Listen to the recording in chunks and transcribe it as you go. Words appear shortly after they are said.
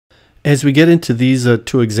As we get into these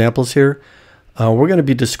two examples here, we're going to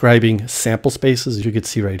be describing sample spaces. As you can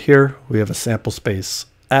see right here, we have a sample space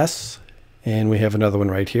S, and we have another one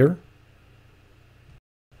right here.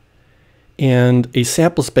 And a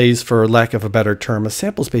sample space, for lack of a better term, a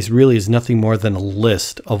sample space really is nothing more than a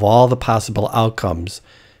list of all the possible outcomes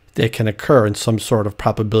that can occur in some sort of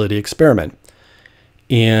probability experiment.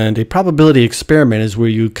 And a probability experiment is where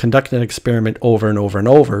you conduct an experiment over and over and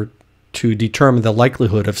over to determine the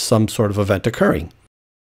likelihood of some sort of event occurring.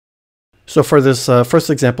 So for this first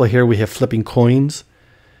example here, we have flipping coins.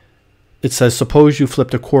 It says, suppose you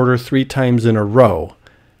flipped a quarter 3 times in a row.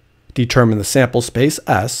 Determine the sample space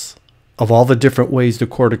S of all the different ways the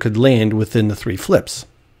quarter could land within the 3 flips.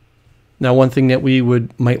 Now, one thing that we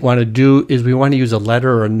might want to do is we want to use a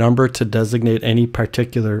letter or a number to designate any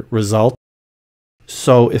particular result.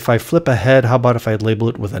 So if I flip a head, how about if I label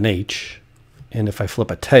it with an H? And if I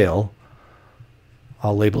flip a tail,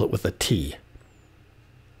 I'll label it with a T.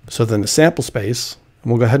 So then the sample space,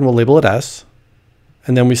 and we'll go ahead and we'll label it S.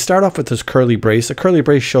 And then we start off with this curly brace. A curly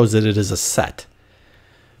brace shows that it is a set.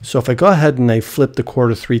 So if I go ahead and I flip the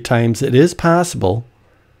quarter 3 times, it is possible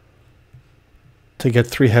to get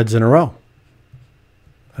 3 heads in a row.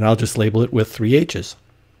 And I'll just label it with 3 H's.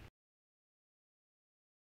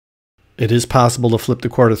 It is possible to flip the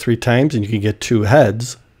quarter 3 times and you can get 2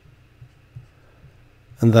 heads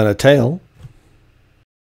and then a tail.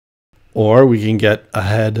 Or we can get a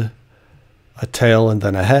head, a tail, and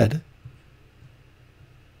then a head.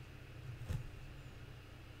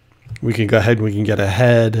 We can go ahead and we can get a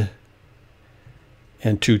head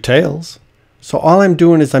and 2 tails. So all I'm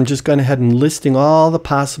doing is I'm just going ahead and listing all the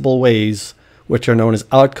possible ways, which are known as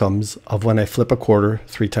outcomes, of when I flip a quarter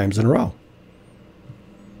 3 times in a row.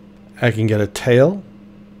 I can get a tail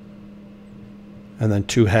and then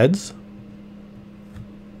 2 heads,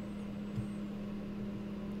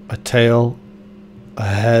 a tail, a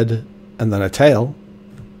head, and then a tail.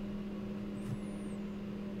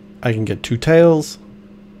 I can get 2 tails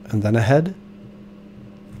and then a head.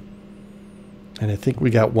 And I think we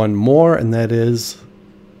got one more, and that is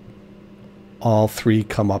all 3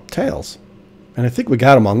 come up tails. And I think we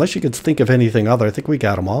got them all. Unless you could think of anything other, I think we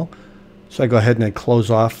got them all. So I go ahead and I close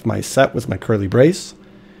off my set with my curly brace.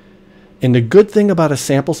 And the good thing about a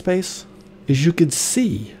sample space is you could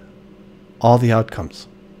see all the outcomes.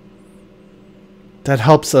 That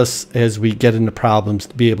helps us as we get into problems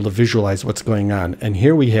to be able to visualize what's going on. And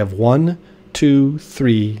here we have 1, 2,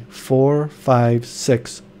 3, 4, 5,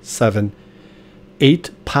 6, 7,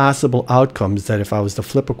 8 possible outcomes that if I was to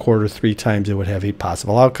flip a quarter 3 times, it would have 8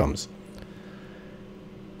 possible outcomes.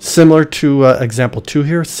 Similar to example 2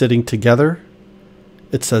 here, sitting together.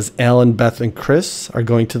 It says Alan, Beth, and Chris are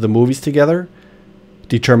going to the movies together.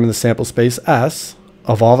 Determine the sample space S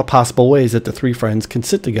of all the possible ways that the 3 friends can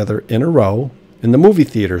sit together in a row in the movie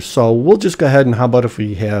theater. So we'll just go ahead and how about if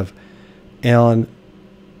we have Alan,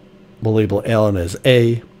 we'll label Alan as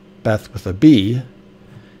A, Beth with a B,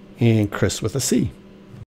 and Chris with a C.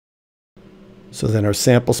 So then our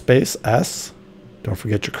sample space S, don't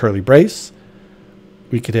forget your curly brace.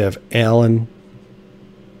 We could have Alan,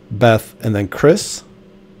 Beth, and then Chris.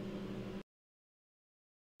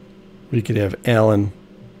 We could have Alan,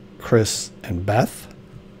 Chris, and Beth.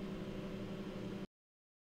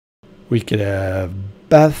 We could have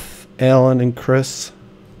Beth, Alan, and Chris.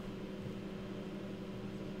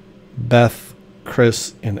 Beth,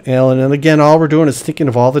 Chris, and Alan. And again, all we're doing is thinking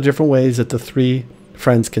of all the different ways that the 3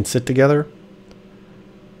 friends can sit together.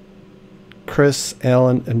 Chris,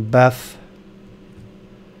 Alan, and Beth.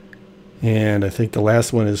 And I think the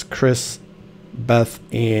last one is Chris, Beth,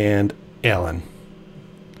 and Alan.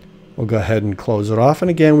 We'll go ahead and close it off.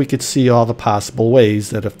 And again, we could see all the possible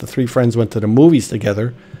ways that if the 3 friends went to the movies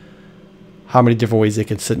together, how many different ways they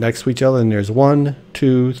could sit next to each other. And there's 1,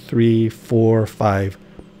 2, 3, 4, 5,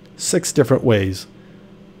 6 different ways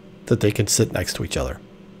that they can sit next to each other.